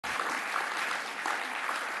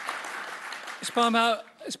It's a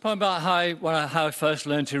poem about how I first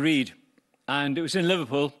learned to read. And it was in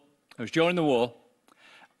Liverpool. It was during the war.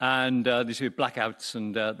 And there used to be blackouts.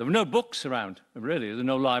 And there were no books around, really. There were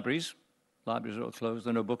no libraries. Libraries were all closed.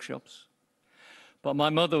 There were no bookshops. But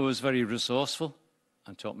my mother was very resourceful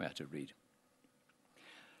and taught me how to read.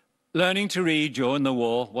 Learning to read during the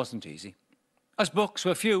war wasn't easy, as books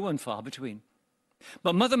were few and far between.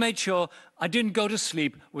 But Mother made sure I didn't go to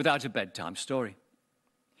sleep without a bedtime story.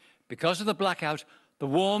 Because of the blackout, the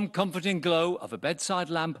warm, comforting glow of a bedside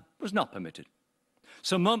lamp was not permitted.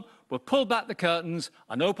 So Mum would pull back the curtains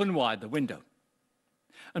and open wide the window.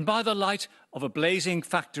 And by the light of a blazing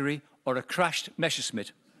factory or a crashed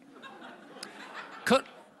Messerschmitt,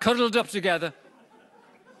 cuddled up together,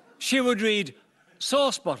 she would read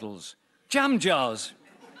sauce bottles, jam jars,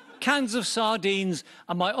 cans of sardines,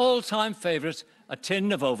 and my all-time favourite, a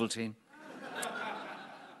tin of Ovaltine.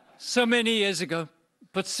 So many years ago,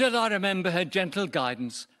 but still I remember her gentle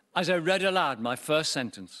guidance as I read aloud my first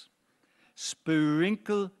sentence.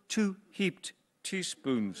 Sprinkle 2 heaped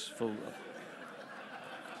teaspoons full of...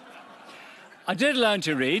 I did learn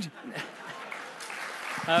to read.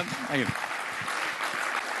 Thank you.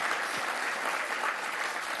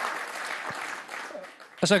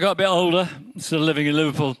 As I got a bit older, still living in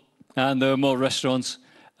Liverpool, and there were more restaurants,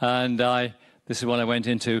 and this is one I went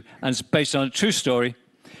into, and it's based on a true story.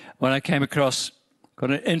 When I came across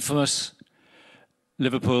an infamous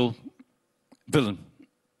Liverpool villain.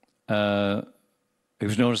 He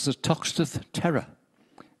was known as the Toxteth Terror,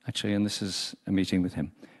 actually, and this is a meeting with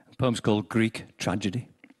him. The poem's called Greek Tragedy.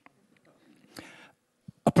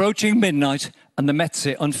 Approaching midnight and the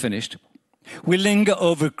Metse unfinished, we linger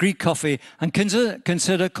over Greek coffee and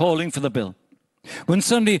consider calling for the bill. When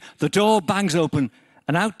suddenly the door bangs open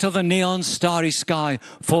and out to the neon starry sky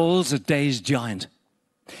falls a dazed giant.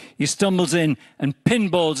 He stumbles in and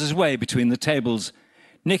pinballs his way between the tables,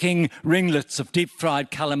 nicking ringlets of deep-fried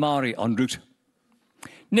calamari en route.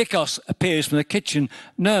 Nikos appears from the kitchen,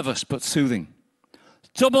 nervous but soothing.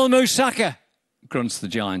 Double moussaka, grunts the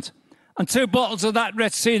giant, and 2 bottles of that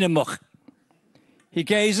Retsina muck. He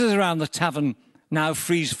gazes around the tavern, now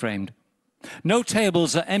freeze-framed. No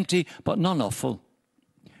tables are empty, but none are full.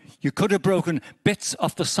 You could have broken bits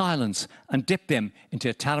off the silence and dipped them into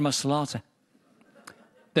a tarama salata.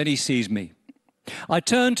 Then he sees me. I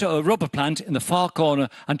turn to a rubber plant in the far corner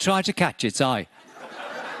and try to catch its eye.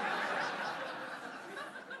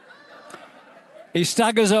 He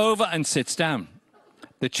staggers over and sits down.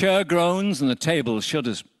 The chair groans and the table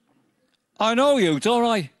shudders. I know you, don't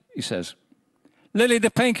I? He says. Lily the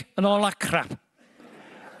Pink and all that crap.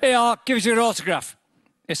 Here, give us your autograph.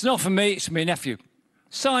 It's not for me, it's for my nephew.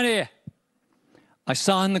 Sign here. I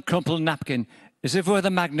sign the crumpled napkin as if it were the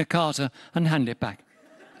Magna Carta and hand it back.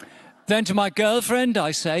 Then to my girlfriend,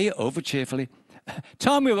 I say, over cheerfully,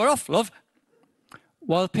 time we were off, love.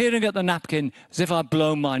 While peering at the napkin as if I'd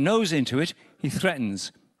blown my nose into it, he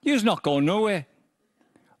threatens, you's not going nowhere.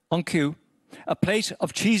 On cue, a plate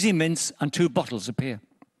of cheesy mince and 2 bottles appear.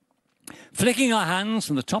 Flicking our hands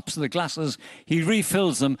from the tops of the glasses, he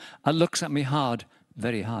refills them and looks at me hard,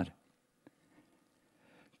 very hard.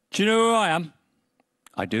 Do you know who I am?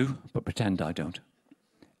 I do, but pretend I don't.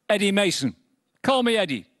 Eddie Mason. Call me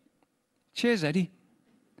Eddie. Cheers, Eddie.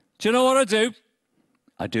 Do you know what I do?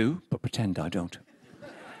 I do, but pretend I don't.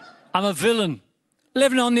 I'm a villain,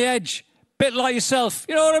 living on the edge, bit like yourself.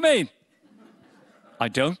 You know what I mean? I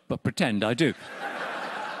don't, but pretend I do.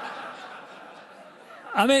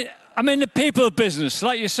 I'm in the people business,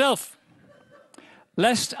 like yourself.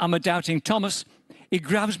 Lest I'm a doubting Thomas, he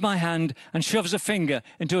grabs my hand and shoves a finger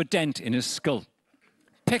into a dent in his skull.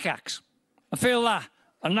 Pickaxe. I feel that,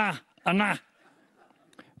 and that, and that.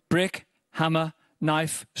 Brick, hammer,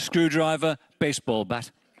 knife, screwdriver, baseball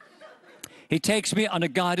bat. He takes me on a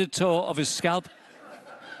guided tour of his scalp.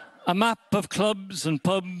 A map of clubs and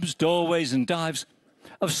pubs, doorways and dives,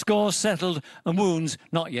 of scores settled and wounds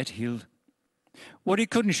not yet healed. What he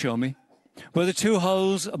couldn't show me were the 2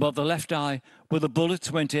 holes above the left eye where the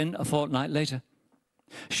bullets went in a fortnight later.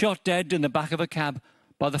 Shot dead in the back of a cab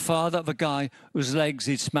by the father of a guy whose legs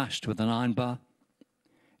he'd smashed with an iron bar.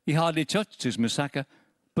 He hardly touched his moussaka,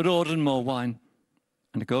 but ordered more wine.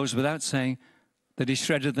 And it goes without saying that he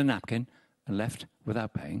shredded the napkin and left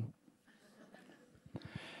without paying.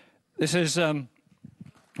 This is,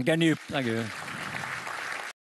 again, you. Thank you.